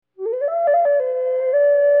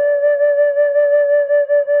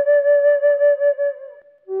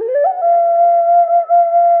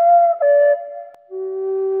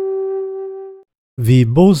the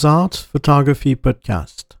Beaux-Arts Photography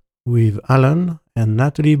Podcast with Alan and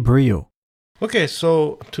Natalie Brio. Okay,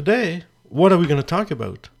 so today, what are we going to talk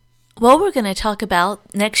about? Well, we're going to talk about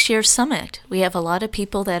next year's summit. We have a lot of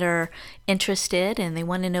people that are interested and they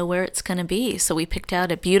want to know where it's going to be. So we picked out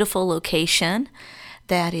a beautiful location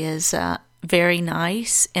that is very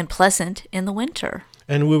nice and pleasant in the winter.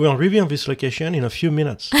 And we will reveal this location in a few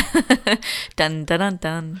minutes. Dun, dun, dun,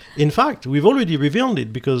 dun. In fact, we've already revealed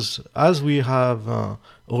it because as we have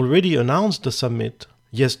already announced the summit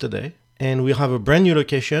yesterday, and we have a brand new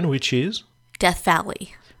location, which is Death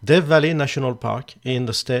Valley. Death Valley National Park in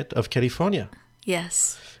the state of California.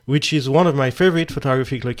 Yes. Which is one of my favorite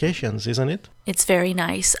photographic locations, isn't it? It's very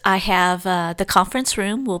nice. I have the conference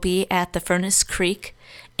room will be at the Furnace Creek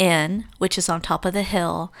Inn, which is on top of the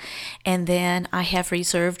hill. And then I have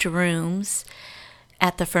reserved rooms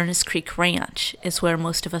at the Furnace Creek Ranch, is where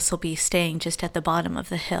most of us will be staying, just at the bottom of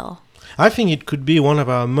the hill. I think it could be one of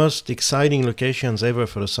our most exciting locations ever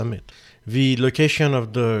for the summit. The location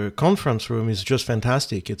of the conference room is just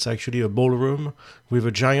fantastic. It's actually a ballroom with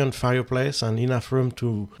a giant fireplace and enough room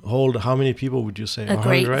to hold, how many people would you say? A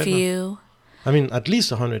great view. I mean, at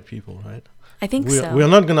least 100 people, right? I think so. We're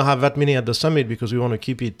not going to have that many at the summit because we want to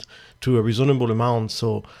keep it to a reasonable amount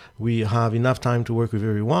so we have enough time to work with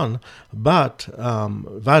everyone. But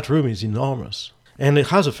that room is enormous. And it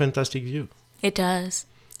has a fantastic view. It does.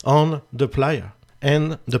 On the playa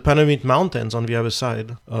and the Panamint Mountains on the other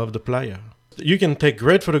side of the playa. You can take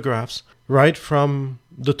great photographs right from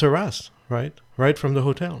the terrace, right? Right from the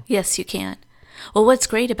hotel. Yes, you can. Well, what's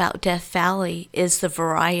great about Death Valley is the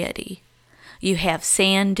variety. You have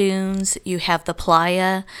sand dunes, you have the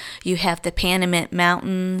playa, you have the Panamint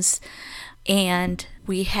Mountains, and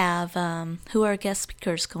we have, who are our guest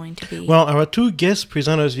speakers going to be? Well, our two guest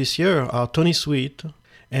presenters this year are Tony Sweet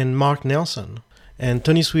and Mark Nelson. And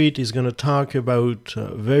Tony Sweet is going to talk about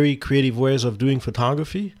very creative ways of doing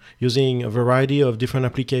photography using a variety of different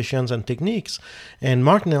applications and techniques. And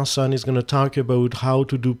Mark Nelson is going to talk about how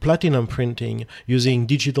to do platinum printing using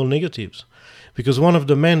digital negatives. Because one of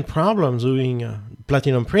the main problems doing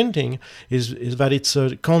platinum printing is that it's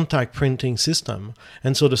a contact printing system.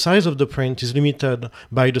 And so the size of the print is limited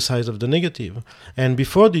by the size of the negative. And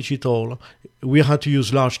before digital, we had to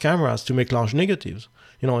use large cameras to make large negatives.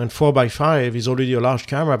 You know, and 4x5 is already a large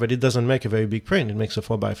camera, but it doesn't make a very big print. It makes a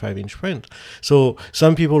 4x5 inch print. So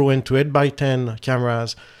some people went to 8x10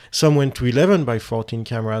 cameras, some went to 11x14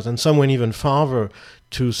 cameras, and some went even farther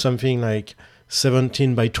to something like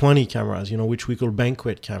 17x20 cameras, you know, which we call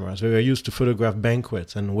banquet cameras. We were used to photograph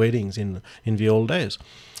banquets and weddings in the old days.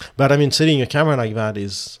 But I mean, setting a camera like that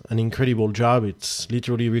is an incredible job. It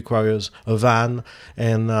literally requires a van,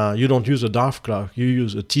 and you don't use a dark cloth. You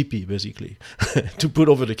use a teepee, basically, to put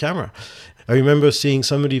over the camera. I remember seeing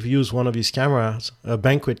somebody use one of his cameras, a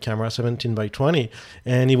banquet camera, 17x20,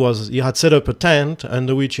 and he had set up a tent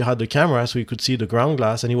under which he had the camera so he could see the ground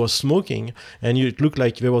glass, and he was smoking, and it looked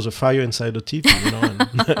like there was a fire inside the teepee, you know.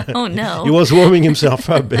 And oh, no. He was warming himself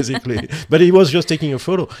up, basically. But he was just taking a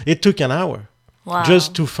photo. It took an hour. Wow.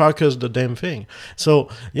 Just to focus the damn thing. So,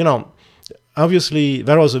 you know, obviously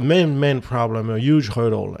that was a main problem, a huge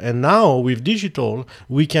hurdle. And now with digital,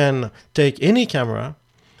 we can take any camera,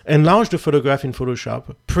 enlarge the photograph in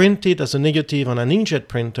Photoshop, print it as a negative on an inkjet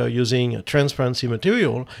printer using transparency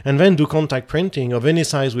material, and then do contact printing of any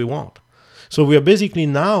size we want. So we are basically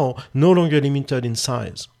now no longer limited in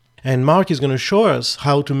size. And Mark is going to show us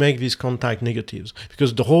how to make these contact negatives,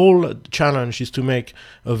 because the whole challenge is to make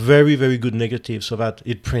a very, very good negative so that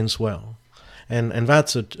it prints well. And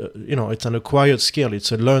that's it's an acquired skill.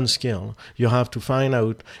 It's a learned skill. You have to find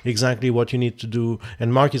out exactly what you need to do.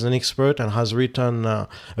 And Mark is an expert and has written a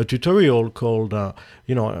tutorial called,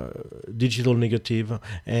 digital negative,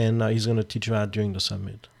 and he's going to teach that during the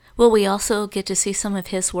summit. Will we also get to see some of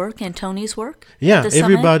his work and Tony's work? Yeah,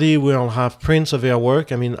 everybody will have prints of their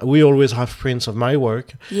work. I mean, we always have prints of my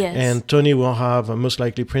work. Yes. And Tony will have most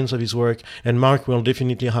likely prints of his work. And Mark will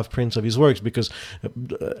definitely have prints of his works, because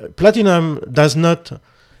platinum does not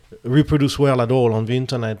reproduce well at all on the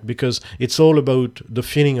internet, because it's all about the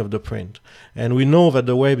feeling of the print. And we know that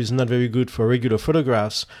the web is not very good for regular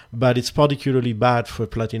photographs, but it's particularly bad for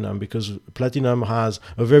platinum, because platinum has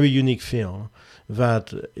a very unique feel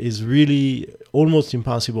that is really almost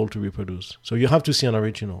impossible to reproduce. So you have to see an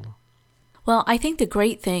original. Well, I think the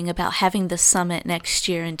great thing about having the summit next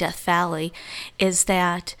year in Death Valley is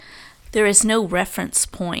that there is no reference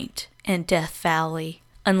point in Death Valley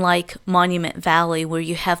unlike Monument Valley, where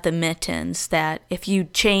you have the mittens, that if you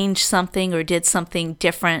change something or did something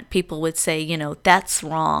different, people would say, you know, that's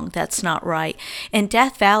wrong, that's not right. In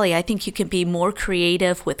Death Valley, I think you can be more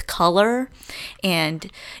creative with color,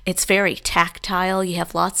 and it's very tactile. You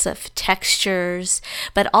have lots of textures,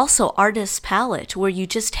 but also artist's palette, where you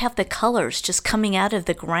just have the colors just coming out of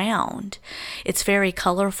the ground. It's very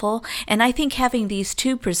colorful, and I think having these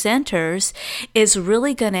two presenters is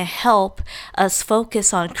really going to help us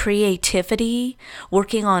focus on creativity,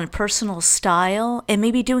 working on personal style, and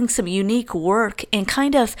maybe doing some unique work and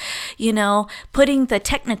kind of, you know, putting the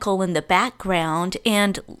technical in the background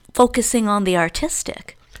and focusing on the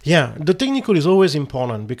artistic. Yeah, the technical is always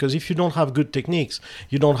important, because if you don't have good techniques,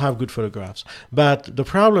 you don't have good photographs. But the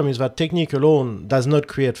problem is that technique alone does not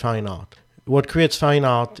create fine art. What creates fine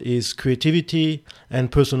art is creativity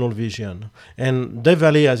and personal vision. And Death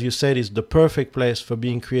Valley, as you said, is the perfect place for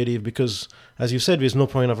being creative because, as you said, there's no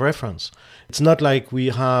point of reference. It's not like we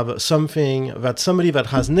have something that somebody that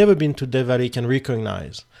has never been to Death Valley can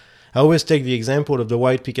recognize. I always take the example of the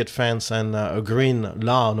white picket fence and a green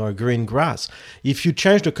lawn or a green grass. If you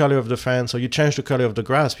change the color of the fence or you change the color of the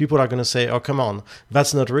grass, people are going to say, oh, come on,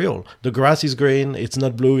 that's not real. The grass is green, it's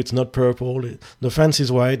not blue, it's not purple. The fence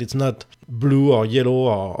is white, it's not blue or yellow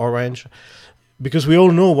or orange. Because we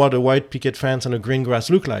all know what a white picket fence and a green grass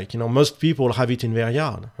look like. You know, most people have it in their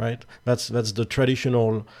yard, right? That's the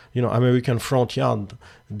traditional, you know, American front yard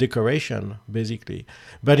decoration, basically.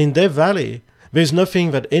 But in Death Valley, there's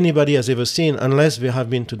nothing that anybody has ever seen unless they have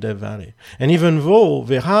been to Death Valley. And even though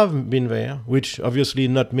they have been there, which obviously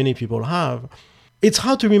not many people have, it's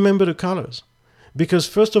hard to remember the colors. Because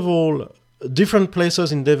first of all, different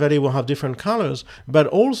places in Death Valley will have different colors, but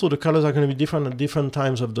also the colors are going to be different at different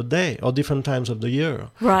times of the day or different times of the year.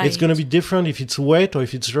 Right. It's going to be different if it's wet or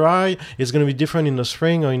if it's dry. It's going to be different in the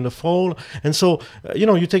spring or in the fall. And so, you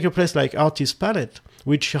know, you take a place like Artist Palette,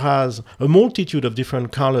 which has a multitude of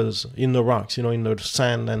different colors in the rocks, you know, in the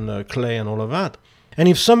sand and the clay and all of that. And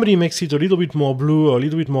if somebody makes it a little bit more blue or a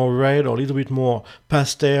little bit more red or a little bit more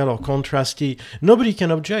pastel or contrasty, nobody can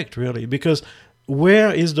object, really, because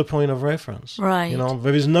where is the point of reference? Right. You know,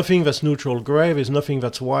 there is nothing that's neutral gray, there's nothing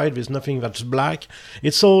that's white, there's nothing that's black.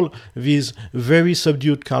 It's all these very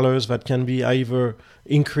subdued colors that can be either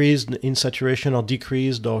increased in saturation or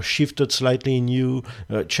decreased or shifted slightly in hue,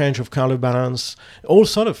 change of color balance, all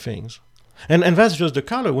sort of things. And that's just the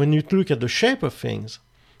color. When you look at the shape of things,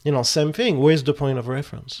 you know, same thing. Where's the point of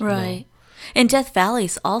reference? Right. You know? And Death Valley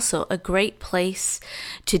is also a great place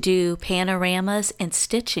to do panoramas and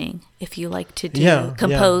stitching, if you like to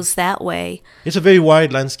compose that way. It's a very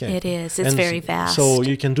wide landscape. It is. It's very vast. So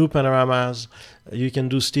you can do panoramas, you can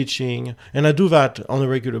do stitching, and I do that on a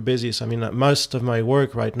regular basis. I mean, most of my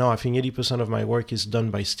work right now, I think 80% of my work is done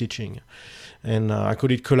by stitching. And I call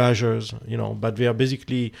it collages, you know, but they are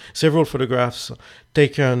basically several photographs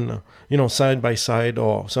taken, you know, side by side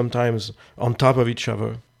or sometimes on top of each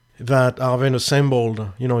other, that are then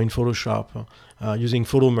assembled, you know, in Photoshop using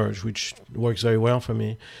Photo Merge, which works very well for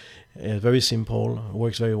me. Very simple,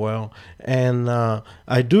 works very well. And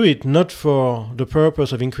I do it not for the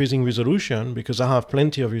purpose of increasing resolution, because I have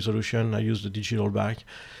plenty of resolution. I use the digital back,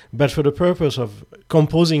 but for the purpose of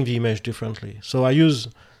composing the image differently. So I use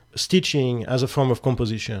stitching as a form of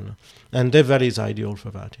composition, and Death Valley is ideal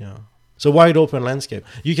for that. Yeah. It's a wide open landscape.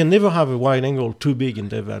 You can never have a wide angle too big in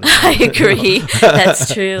Death Valley. I agree.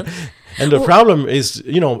 That's true. And the problem is,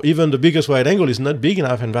 you know, even the biggest wide angle is not big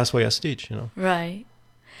enough, and that's why I stitch, you know. Right.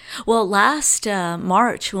 Well, last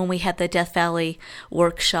March, when we had the Death Valley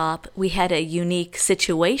workshop, we had a unique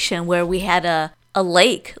situation where we had a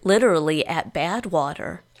lake literally at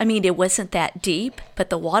Badwater. I mean, it wasn't that deep, but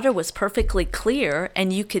the water was perfectly clear,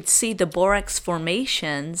 and you could see the borax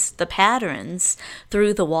formations, the patterns,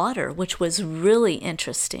 through the water, which was really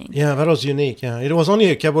interesting. Yeah, that was unique. Yeah, it was only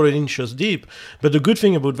a couple of inches deep, but the good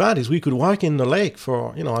thing about that is we could walk in the lake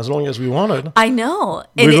for, you know, as long as we wanted. I know.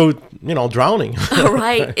 Without, you know, drowning.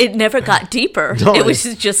 Right. It never got deeper. No, it was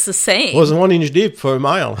just the same. It was 1 inch deep for a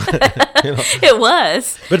mile. You know? It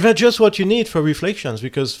was. But that's just what you need for reflections,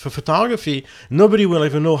 because for photography, nobody will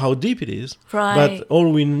ever know how deep it is. Right. But all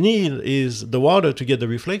we need is the water to get the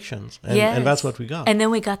reflections. And, yes. And that's what we got. And then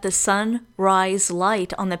we got the sunrise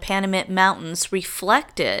light on the Panamint Mountains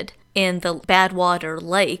reflected in the Badwater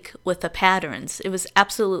Lake with the patterns. It was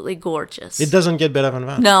absolutely gorgeous. It doesn't get better than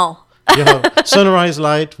that. No. You have sunrise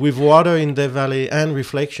light with water in Death Valley and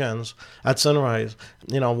reflections at sunrise.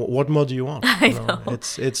 You know, what more do you want? I know.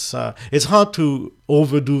 It's hard to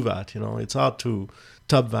overdo that. You know, it's hard to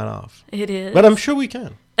top that off. It is. But I'm sure we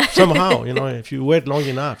can. somehow, if you wait long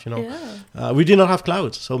enough, Yeah. We did not have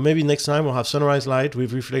clouds. So maybe next time we'll have sunrise light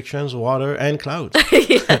with reflections, water, and clouds.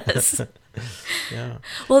 Yes. Yeah.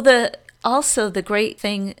 Well, also the great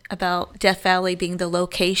thing about Death Valley being the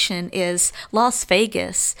location is Las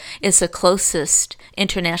Vegas is the closest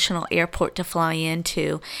international airport to fly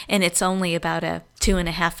into, and it's only about a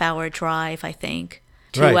 2.5 hour drive, I think.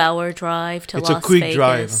 2-hour drive to It's Las Vegas. It's a quick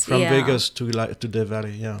drive from Yeah. Vegas to Death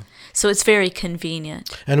Valley, yeah. So it's very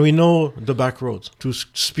convenient. And we know the back roads to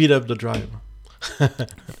speed up the drive.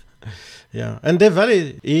 Yeah, and Death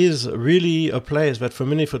Valley is really a place that for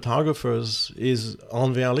many photographers is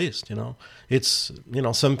on their list, It's,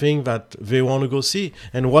 something that they want to go see.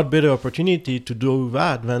 And what better opportunity to do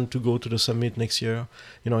that than to go to the summit next year,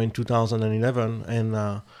 in 2011,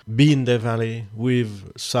 and be in Death Valley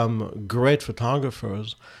with some great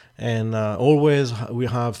photographers. And always we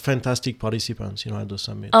have fantastic participants, at the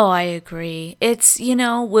summit. Oh, I agree. It's,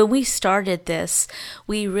 when we started this,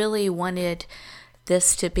 we really wanted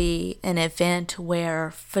this to be an event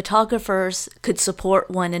where photographers could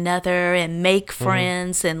support one another and make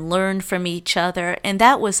friends and learn from each other. And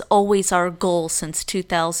that was always our goal since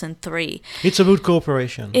 2003. It's about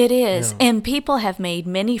cooperation. It is. Yeah. And people have made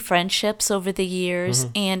many friendships over the years,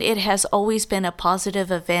 and it has always been a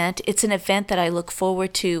positive event. It's an event that I look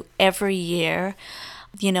forward to every year.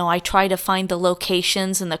 I try to find the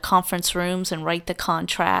locations and the conference rooms and write the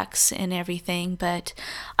contracts and everything, but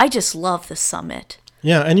I just love the summit.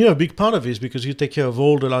 Yeah, and you're a big part of this because you take care of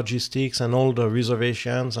all the logistics and all the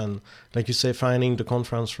reservations and, like you say, finding the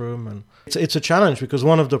conference room. And it's a challenge because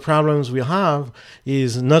one of the problems we have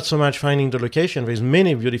is not so much finding the location. There's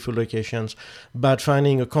many beautiful locations, but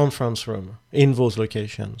finding a conference room in those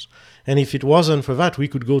locations. And if it wasn't for that, we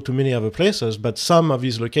could go to many other places, but some of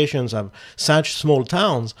these locations have such small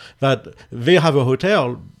towns that they have a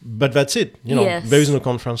hotel, but that's it. Yes. There is no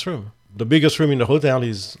conference room. The biggest room in the hotel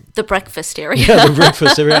is the breakfast area. Yeah, the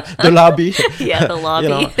breakfast area, the lobby. Yeah, the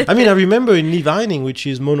lobby. I remember in Lee Vining, which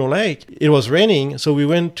is Mono Lake, it was raining, so we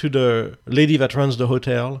went to the lady that runs the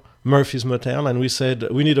hotel, Murphy's Motel, and we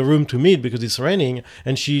said, we need a room to meet because it's raining,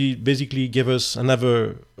 and she basically gave us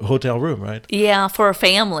another hotel room, right? Yeah, for a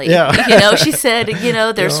family. Yeah. She said,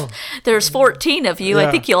 there's 14 of you. Yeah.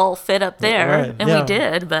 I think you all fit up there. Right. And we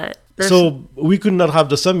did, but... So we could not have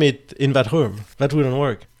the summit in that room. That wouldn't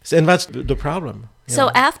work. And that's the problem. So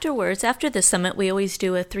afterwards, after the summit, we always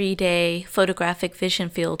do a 3-day photographic vision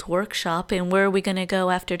field workshop. And where are we going to go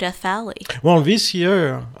after Death Valley? Well, this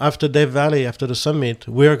year, after Death Valley, after the summit,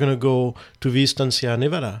 we are going to go to the Eastern Sierra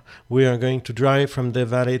Nevada. We are going to drive from Death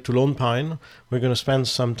Valley to Lone Pine. We're going to spend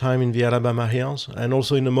some time in the Alabama Hills and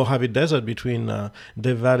also in the Mojave Desert between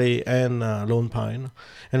Death Valley and Lone Pine.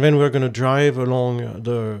 And then we're going to drive along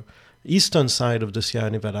the eastern side of the Sierra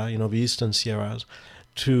Nevada, the Eastern Sierras,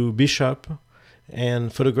 to Bishop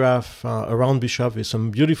and photograph around Bishop with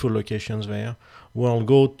some beautiful locations there. We'll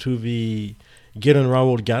go to the Galen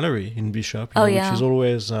Rowell Gallery in Bishop, which is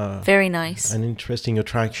always very nice, an interesting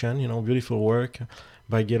attraction, beautiful work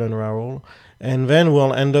by Galen Rowell. And then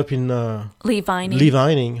we'll end up in Lee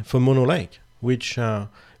Vining for Mono Lake, which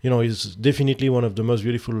is definitely one of the most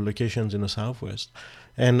beautiful locations in the Southwest.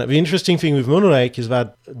 And the interesting thing with Mono Lake is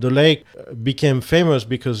that the lake became famous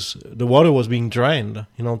because the water was being drained,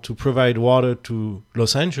 to provide water to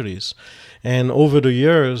Los Angeles. And over the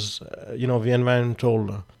years, the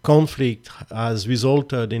environmental conflict has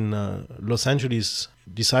resulted in Los Angeles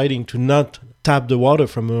deciding to not tap the water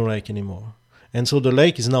from Mono Lake anymore. And so the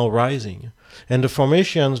lake is now rising. And the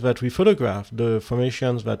formations that we photograph, the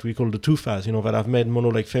formations that we call the tufas, that have made Mono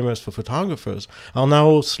Lake famous for photographers, are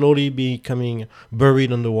now slowly becoming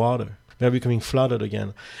buried underwater. They're becoming flooded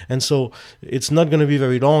again. And so it's not going to be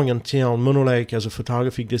very long until Mono Lake as a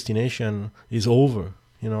photographic destination is over.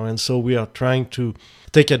 And so we are trying to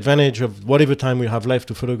take advantage of whatever time we have left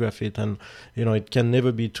to photograph it. And, it can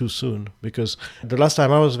never be too soon because the last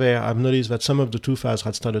time I was there, I've noticed that some of the tufas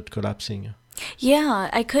had started collapsing. Yeah,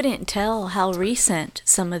 I couldn't tell how recent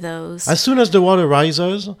some of those. As soon as the water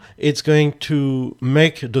rises, it's going to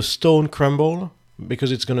make the stone crumble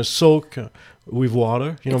because it's going to soak with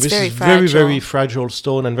water. It's this very is fragile. very, very fragile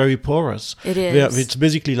stone and very porous. It is. It's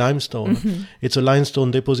basically limestone. Mm-hmm. It's a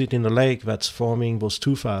limestone deposit in the lake that's forming those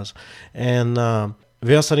tufas. And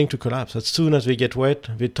they are starting to collapse. As soon as they get wet,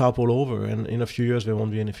 they topple over, and in a few years there won't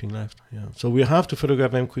be anything left. Yeah. So we have to photograph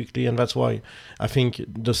them quickly, and that's why I think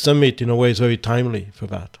the summit, in a way, is very timely for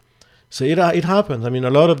that. So it happens. A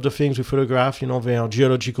lot of the things we photograph, they are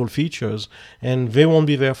geological features, and they won't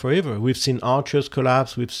be there forever. We've seen arches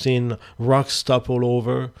collapse. We've seen rocks topple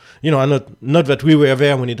over. And not that we were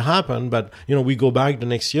there when it happened, but, we go back the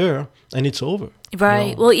next year, and it's over. Right.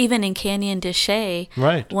 You know? Well, even in Canyon de Chelly,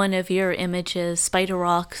 Right. one of your images, Spider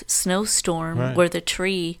Rock snowstorm, Right. where the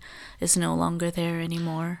tree is no longer there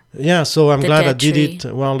anymore. Yeah, so I'm The glad I dead did tree.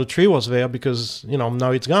 it while the tree was there because,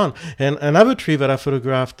 now it's gone. And another tree that I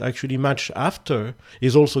photographed actually much after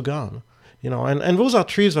is also gone. And those are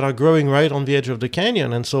trees that are growing right on the edge of the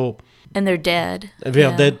canyon. And so And they're dead. they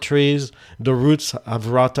are Yeah. dead trees. The roots have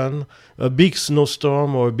rotten. A big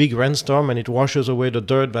snowstorm or a big rainstorm, and it washes away the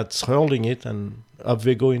dirt that's holding it, and up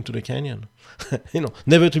they go into the canyon.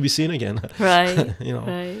 Never to be seen again. Right. Right.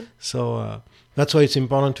 Right. So that's why it's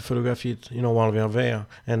important to photograph it, while we are there.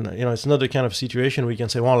 And it's not the kind of situation we can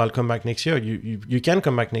say, "Well, I'll come back next year." You can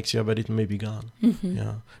come back next year, but it may be gone. Mm-hmm.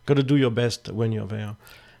 Yeah, got to do your best when you're there.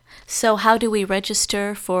 So, how do we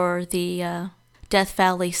register for the Death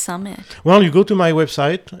Valley Summit? Well, you go to my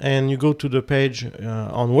website and you go to the page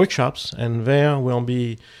on workshops, and there will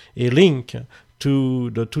be a link to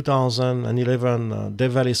the 2011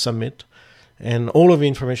 Death Valley Summit. And all of the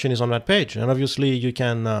information is on that page. And obviously, you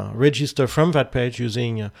can register from that page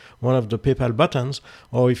using one of the PayPal buttons.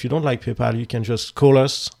 Or if you don't like PayPal, you can just call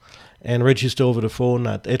us and register over the phone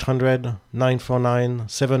at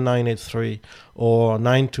 800-949-7983 or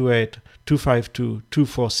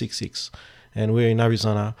 928-252-2466. And we're in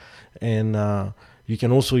Arizona. And you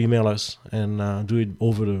can also email us and do it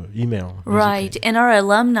over the email. Basically. Right. And our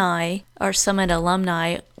Summit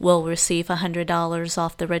alumni will receive $100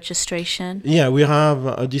 off the registration. Yeah, we have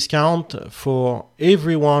a discount for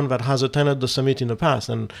everyone that has attended the summit in the past.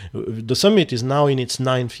 And the summit is now in its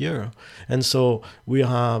 9th year. And so we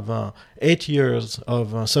have 8 years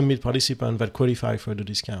of summit participants that qualify for the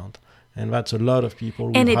discount. And that's a lot of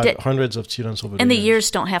people. And We've had hundreds of students over And the years.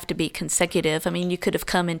 years don't have to be consecutive. I mean, you could have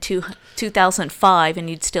come in 2005 and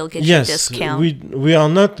you'd still get Yes, your discount. we are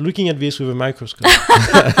not looking at this with a microscope.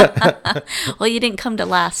 Well, you didn't come to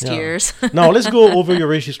last Yeah. year's. Now let's go over your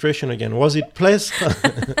registration again. Was it plus?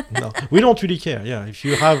 No, we don't really care. Yeah, if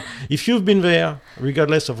you've been there,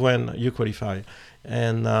 regardless of when you qualify,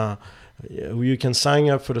 and you can sign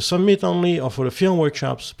up for the summit only or for the film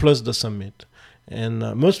workshops plus the summit. And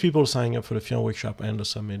most people sign up for the film workshop and the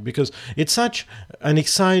summit because it's such an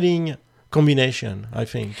exciting combination, I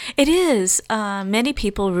think. It is. Many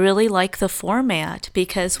people really like the format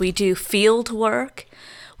because we do field work.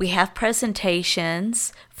 We have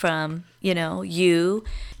presentations from, you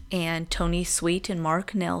and Tony Sweet and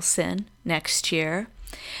Mark Nelson next year.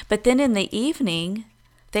 But then in the evening,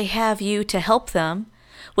 they have you to help them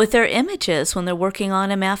with their images when they're working on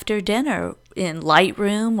them after dinner in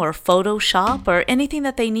Lightroom or Photoshop or anything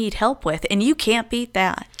that they need help with. And you can't beat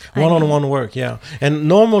that. One-on-one work, yeah. And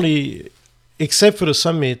normally, except for the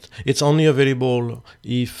summit, it's only available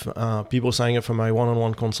if people sign up for my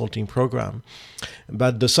one-on-one consulting program.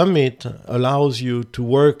 But the summit allows you to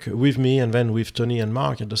work with me and then with Tony and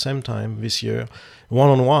Mark at the same time this year,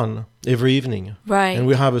 one-on-one every evening. Right. And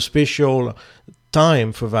we have a special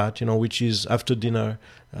time for that, which is after dinner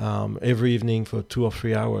every evening for 2 or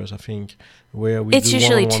 3 hours, I think, where we It's do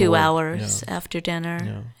usually one-on-one 2 work. hours Yeah. after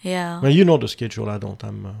dinner. Yeah. Well, you know the schedule. I don't.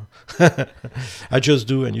 I just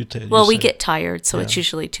do, and you tell. Well, you we say. get tired, so it's Yeah.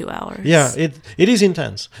 usually 2 hours. Yeah, it is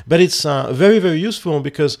intense, but it's very, very useful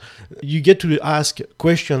because you get to ask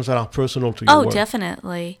questions that are personal to your Oh, work.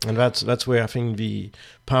 definitely. And that's where I think the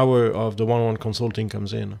power of the one-on-one consulting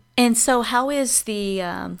comes in. And so how is the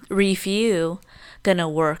review going to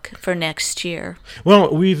work for next year?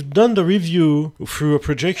 Well, we've done the review through a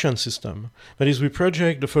projection system. That is, we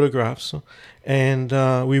project the photographs and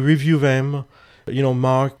we review them.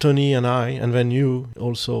 Mark, Tony, and I, and then you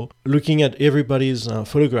also, looking at everybody's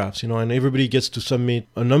photographs, and everybody gets to submit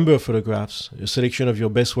a number of photographs, a selection of your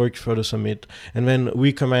best work for the summit, and then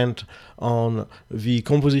we comment on the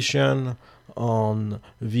composition, on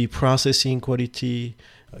the processing quality,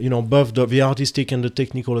 both the artistic and the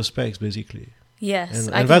technical aspects, basically. Yes.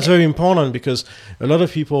 And that's very important because a lot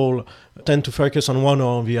of people tend to focus on one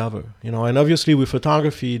or on the other, and obviously with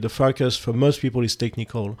photography, the focus for most people is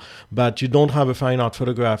technical, but you don't have a fine art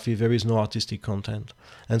photograph if there is no artistic content.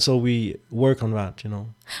 And so we work on that,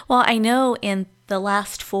 Well, I know in the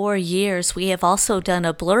last 4 years, we have also done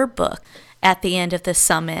a blurb book at the end of the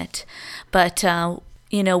summit, but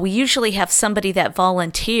we usually have somebody that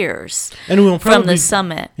volunteers and we'll from the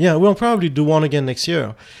summit. Yeah, we'll probably do one again next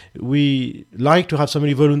year. We like to have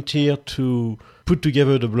somebody volunteer to put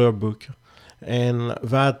together the blurb book. And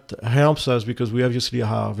that helps us because we obviously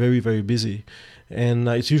are very, very busy. And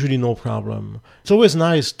it's usually no problem. It's always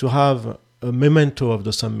nice to have a memento of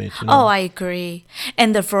the summit. Oh, I agree.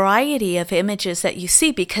 And the variety of images that you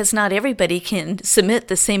see, because not everybody can submit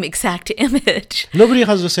the same exact image. Nobody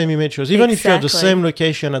has the same images. Even if you're at the Exactly. same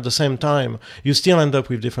location at the same time, you still end up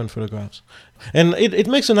with different photographs. And it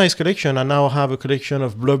makes a nice collection. I now have a collection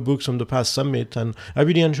of blurb books from the past summit, and I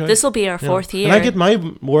really enjoy This it. will be our Yeah. fourth year. And I get my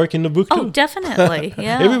work in the book too. Oh, definitely.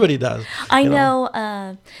 Yeah. Everybody does. I you know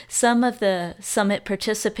some of the summit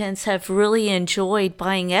participants have really enjoyed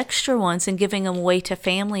buying extra ones and giving them away to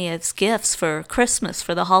family as gifts for Christmas,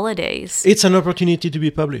 for the holidays. It's an opportunity to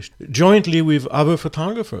be published jointly with other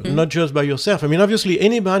photographers, not just by yourself. I mean, obviously,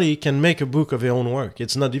 anybody can make a book of their own work.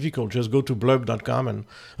 It's not difficult. Just go to blurb.com and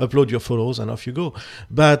upload your photos, and off you go.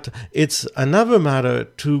 But it's another matter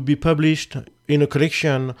to be published in a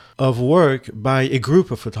collection of work by a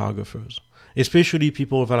group of photographers, especially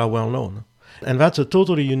people that are well known. And that's a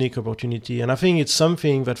totally unique opportunity. And I think it's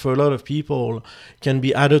something that for a lot of people can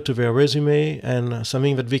be added to their resume and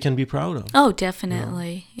something that they can be proud of. Oh,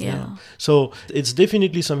 definitely. Yeah. So it's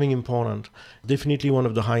definitely something important. Definitely one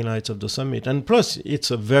of the highlights of the summit. And plus,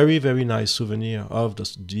 it's a very, very nice souvenir of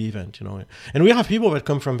the event, And we have people that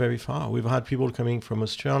come from very far. We've had people coming from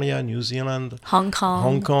Australia, New Zealand, Hong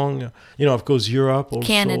Kong. of course, Europe, also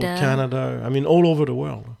Canada. I mean, all over the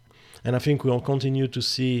world. And I think we'll continue to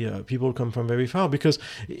see people come from very far, because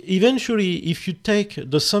eventually, if you take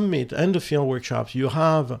the summit and the field workshops, you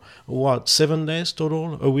have, 7 days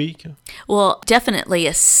total, a week? Well,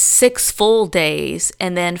 definitely 6 full days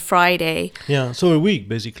and then Friday. Yeah, so a week,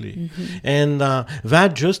 basically. Mm-hmm. And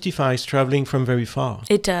that justifies traveling from very far.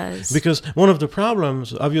 It does. Because one of the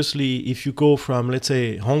problems, obviously, if you go from, let's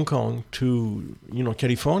say, Hong Kong to,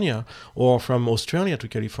 California, or from Australia to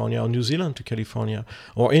California, or New Zealand to California,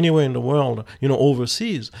 or anywhere in the world,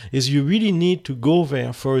 overseas, is you really need to go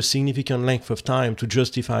there for a significant length of time to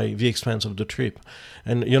justify the expense of the trip.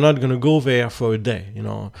 And you're not going to go there for a day,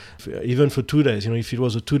 even for 2 days. If it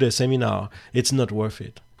was a 2-day seminar, it's not worth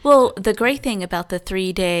it. Well, the great thing about the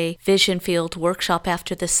 3-day Vision Field workshop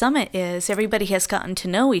after the summit is everybody has gotten to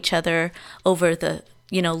know each other over the,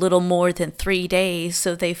 little more than 3 days.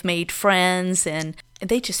 So they've made friends and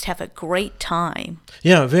they just have a great time.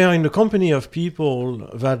 Yeah, they are in the company of people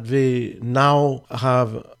that they now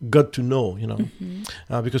have got to know,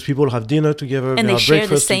 because people have dinner together. And they have share the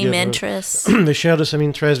breakfast same together. interests. They share the same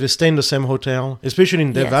interests. They stay in the same hotel, especially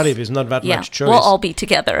in Death Yes. Valley. There's not that Yeah, much choice. we'll all be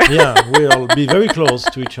together. Yeah, we'll be very close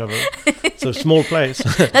to each other. It's a small place.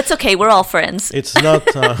 That's okay. We're all friends. It's not,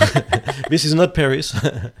 this is not Paris,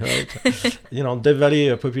 right? Death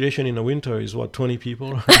Valley population in the winter is 20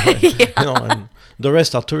 people? And the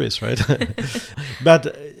rest are tourists, right?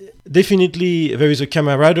 But definitely there is a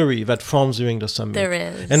camaraderie that forms during the summit. There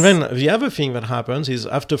is. And then the other thing that happens is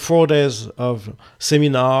after 4 days of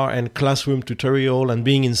seminar and classroom tutorial and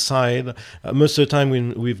being inside, most of the time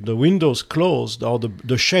with the windows closed or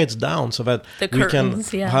the shades down so that The we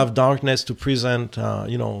curtains, can yeah. have darkness to present,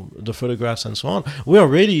 the photographs and so on, we are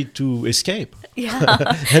ready to escape.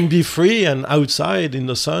 Yeah, And be free and outside in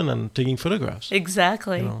the sun and taking photographs.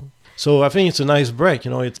 exactly. So I think it's a nice break.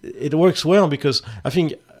 It works well because I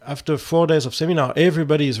think after 4 days of seminar,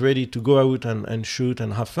 everybody is ready to go out and shoot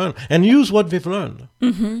and have fun and use what they've learned.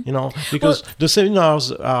 Because the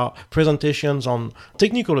seminars are presentations on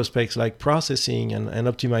technical aspects like processing and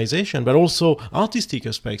optimization, but also artistic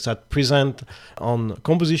aspects that present on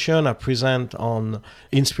composition, that present on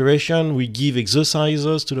inspiration. We give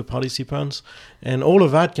exercises to the participants, and all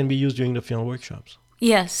of that can be used during the field workshops.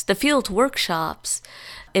 Yes, the field workshops,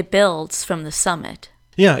 it builds from the summit.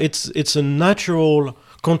 Yeah, it's a natural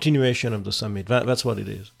continuation of the summit. That's what it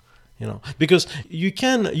is. Because you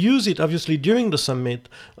can use it obviously during the summit,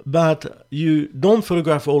 but you don't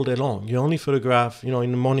photograph all day long. You only photograph, in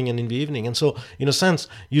the morning and in the evening. And so, in a sense,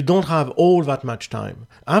 you don't have all that much time.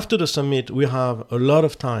 After the summit, we have a lot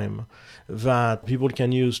of time that people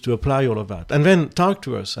can use to apply all of that. And then talk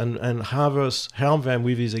to us and have us help them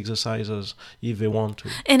with these exercises if they want to.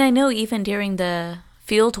 And I know even during the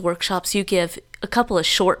field workshops, you give a couple of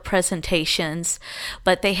short presentations,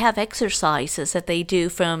 but they have exercises that they do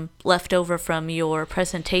from left over from your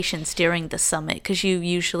presentations during the summit, because you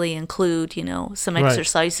usually include, some Right.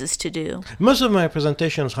 exercises to do. Most of my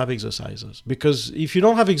presentations have exercises, because if you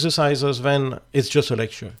don't have exercises, then it's just a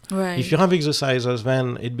lecture. Right. If you have exercises,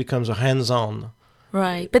 then it becomes a hands-on.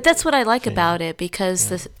 Right. But that's what I like about it,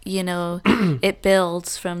 because it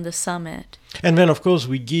builds from the summit. And then, of course,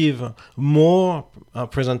 we give more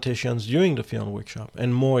presentations during the field workshop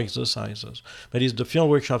and more exercises. That is, the field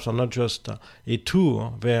workshops are not just a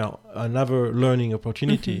tool; they're another learning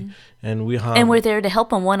opportunity. And we're there to help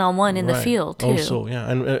them one-on-one in the field too. Also,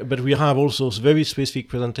 yeah, and but we have also very specific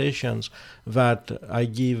presentations that I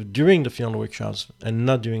give during the field workshops and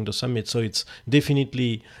not during the summit. So it's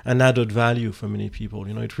definitely an added value for many people.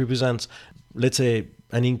 It represents, let's say,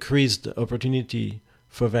 an increased opportunity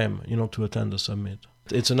for them, to attend the summit.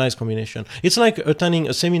 It's a nice combination. It's like attending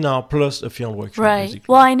a seminar plus a field workshop. Right. Basically.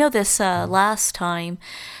 Well, I know this last time,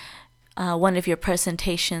 one of your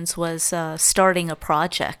presentations was starting a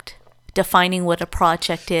project, defining what a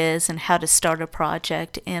project is and how to start a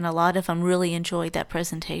project. And a lot of them really enjoyed that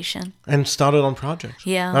presentation. And started on projects.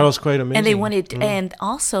 Yeah. That was quite amazing. And they wanted, and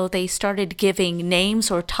also they started giving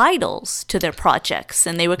names or titles to their projects,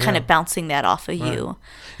 and they were kind of bouncing that off of you.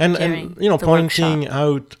 And pointing workshop.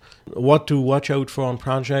 out what to watch out for on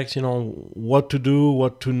projects, what to do,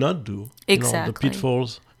 what to not do. Exactly. The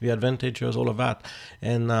pitfalls, the advantages, all of that.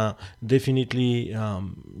 And definitely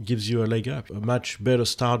gives you a leg up, a much better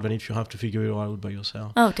start than if you have to figure it all out by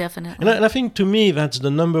yourself. Oh, definitely. And I think, to me, that's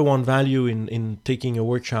the number one value in taking a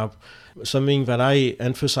workshop. Something that I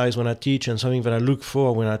emphasize when I teach and something that I look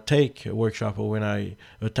for when I take a workshop or when I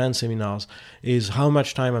attend seminars is how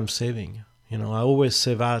much time I'm saving. I always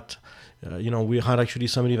say that. We had actually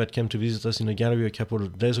somebody that came to visit us in the gallery a couple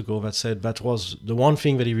of days ago that said that was the one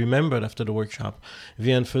thing that he remembered after the workshop,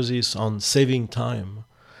 the emphasis on saving time.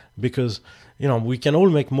 Because, we can all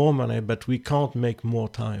make more money, but we can't make more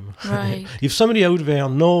time. Right. If somebody out there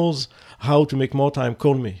knows how to make more time,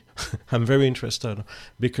 call me. I'm very interested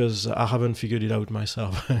because I haven't figured it out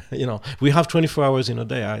myself. We have 24 hours in a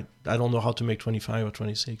day. I don't know how to make 25 or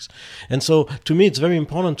 26. And so to me, it's very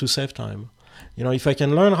important to save time. If I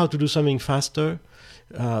can learn how to do something faster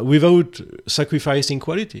without sacrificing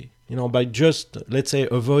quality, by just, let's say,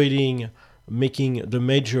 avoiding making the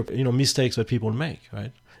major, mistakes that people make,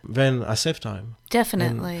 right? Then I save time.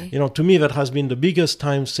 Definitely. And, to me, that has been the biggest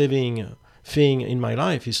time-saving thing in my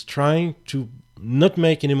life is trying to not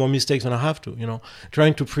make any more mistakes than I have to,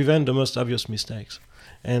 trying to prevent the most obvious mistakes.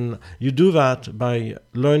 And you do that by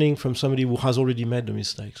learning from somebody who has already made the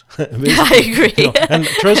mistakes. I agree. And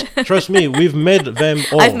trust me, we've made them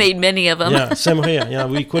all. I've made many of them. Yeah, same here. Yeah,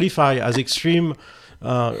 we qualify as extreme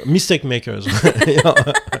mistake makers.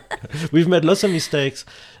 We've made lots of mistakes,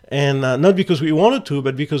 and not because we wanted to,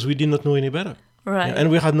 but because we did not know any better. Right. Yeah,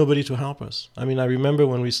 and we had nobody to help us. I remember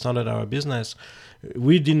when we started our business,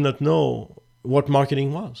 we did not know what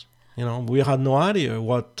marketing was. We had no idea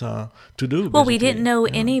what to do. Well, we didn't know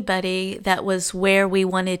anybody that was where we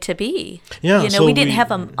wanted to be. Yeah, so we didn't have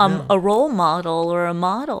a role model or a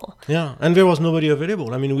model. Yeah, and there was nobody available.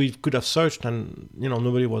 We could have searched and,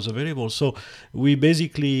 nobody was available. So we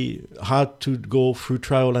basically had to go through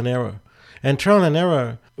trial and error. And trial and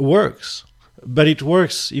error works, but it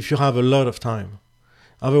works if you have a lot of time.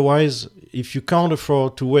 Otherwise, if you can't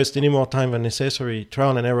afford to waste any more time than necessary,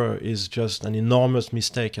 trial and error is just an enormous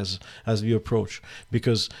mistake as the approach,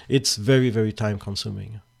 because it's very, very time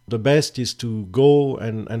consuming. The best is to go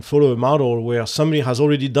and follow a model where somebody has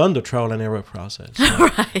already done the trial and error process.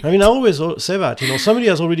 Right. I always say that, somebody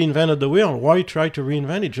has already invented the wheel. Why try to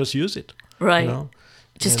reinvent it? Just use it. Right.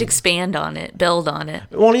 Just expand on it, build on it.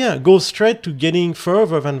 Well, yeah, go straight to getting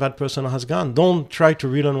further than that person has gone. Don't try to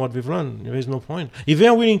relearn what we've learned. There is no point. If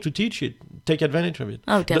they're willing to teach it, take advantage of it.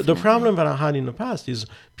 Oh, definitely. The problem that I had in the past is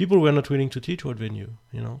people were not willing to teach what they knew,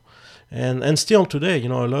 And still today, a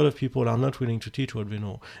lot of people are not willing to teach what they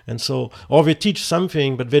know. And so, or they teach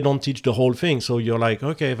something, but they don't teach the whole thing. So you're like,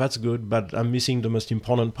 okay, that's good, but I'm missing the most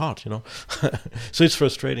important part, So it's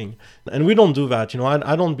frustrating. And we don't do that,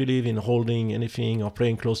 I don't believe in holding anything or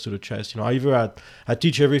playing close to the chest. Either I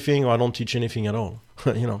teach everything or I don't teach anything at all.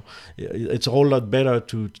 It's a whole lot better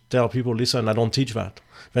to tell people, listen, I don't teach that,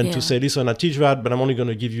 than to say, listen, I teach that, but I'm only going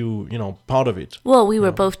to give you, part of it. Well, we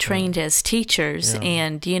were both trained as teachers,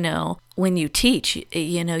 and, when you teach,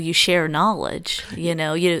 you share knowledge,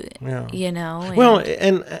 Well,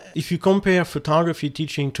 and if you compare photography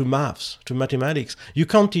teaching to maths, to mathematics, you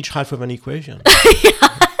can't teach half of an equation.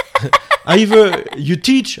 Either you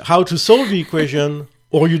teach how to solve the equation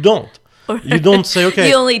or you don't. You don't say, okay.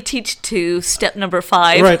 You only teach to step number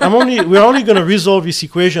 5. Right. We're only going to resolve this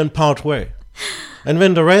equation part way. And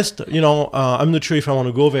then the rest, I'm not sure if I want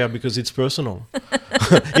to go there because it's personal.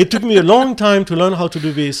 It took me a long time to learn how to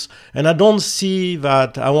do this, and I don't see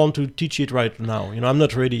that I want to teach it right now. I'm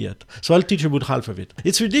not ready yet. So I'll teach about half of it.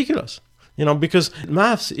 It's ridiculous. Because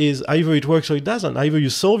maths is either it works or it doesn't. Either you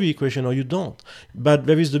solve the equation or you don't. But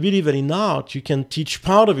there is the belief that in art, you can teach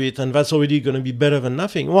part of it, and that's already going to be better than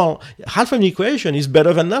nothing. Well, half an equation is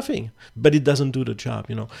better than nothing, but it doesn't do the job,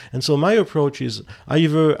 And so my approach is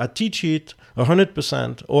either I teach it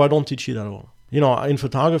 100% or I don't teach it at all. In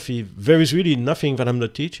photography, there is really nothing that I'm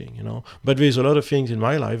not teaching, But there's a lot of things in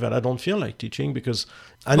my life that I don't feel like teaching because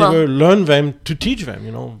I never learned them to teach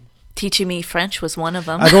them, Teaching me French was one of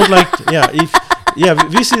them. I don't like,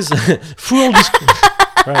 this is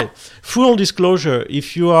full disclosure.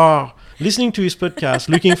 If you are listening to this podcast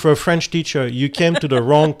looking for a French teacher, you came to the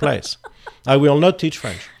wrong place. I will not teach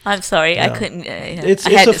French. I'm sorry, I couldn't. It's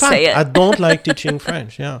I had a to fact. say it. I don't like teaching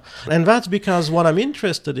French, And that's because what I'm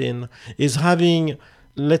interested in is having,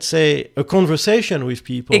 let's say, a conversation with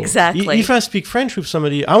people. Exactly. If I speak French with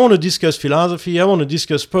somebody, I want to discuss philosophy, I want to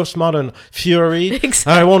discuss postmodern theory,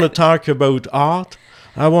 Exactly. I want to talk about art,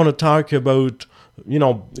 I want to talk about,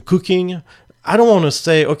 cooking. I don't want to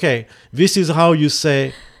say, okay, this is how you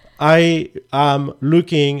say, I am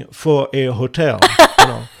looking for a hotel,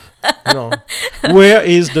 Where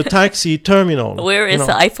is the taxi terminal? Where is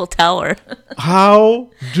the Eiffel Tower?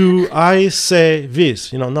 How do I say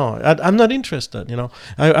this? No, I'm not interested.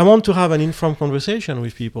 I want to have an informed conversation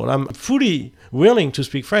with people. I'm fully willing to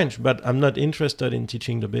speak French, but I'm not interested in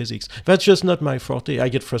teaching the basics. That's just not my forte. I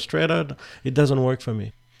get frustrated. It doesn't work for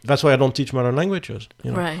me. That's why I don't teach modern languages,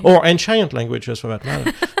 Right. Or ancient languages for that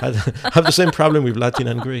matter. I have the same problem with Latin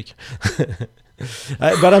and Greek.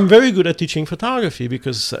 But I'm very good at teaching photography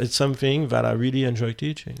because it's something that I really enjoy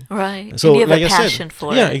teaching. Right. So, and you have like a I passion said,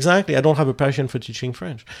 for it. Yeah, exactly. I don't have a passion for teaching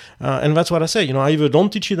French. And that's what I say. I either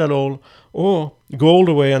don't teach it at all or go all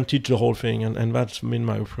the way and teach the whole thing. And that's been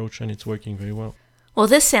my approach, and it's working very well. Well,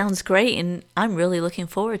 this sounds great, and I'm really looking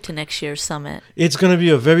forward to next year's summit. It's going to be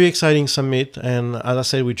a very exciting summit, and as I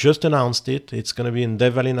said, we just announced it. It's going to be in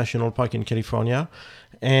Death Valley National Park in California.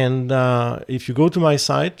 And if you go to my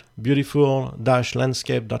site,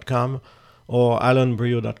 beautiful-landscape.com or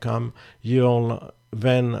alanbrio.com, you'll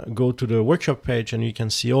then go to the workshop page, and you can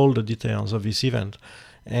see all the details of this event.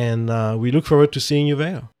 And we look forward to seeing you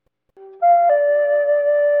there.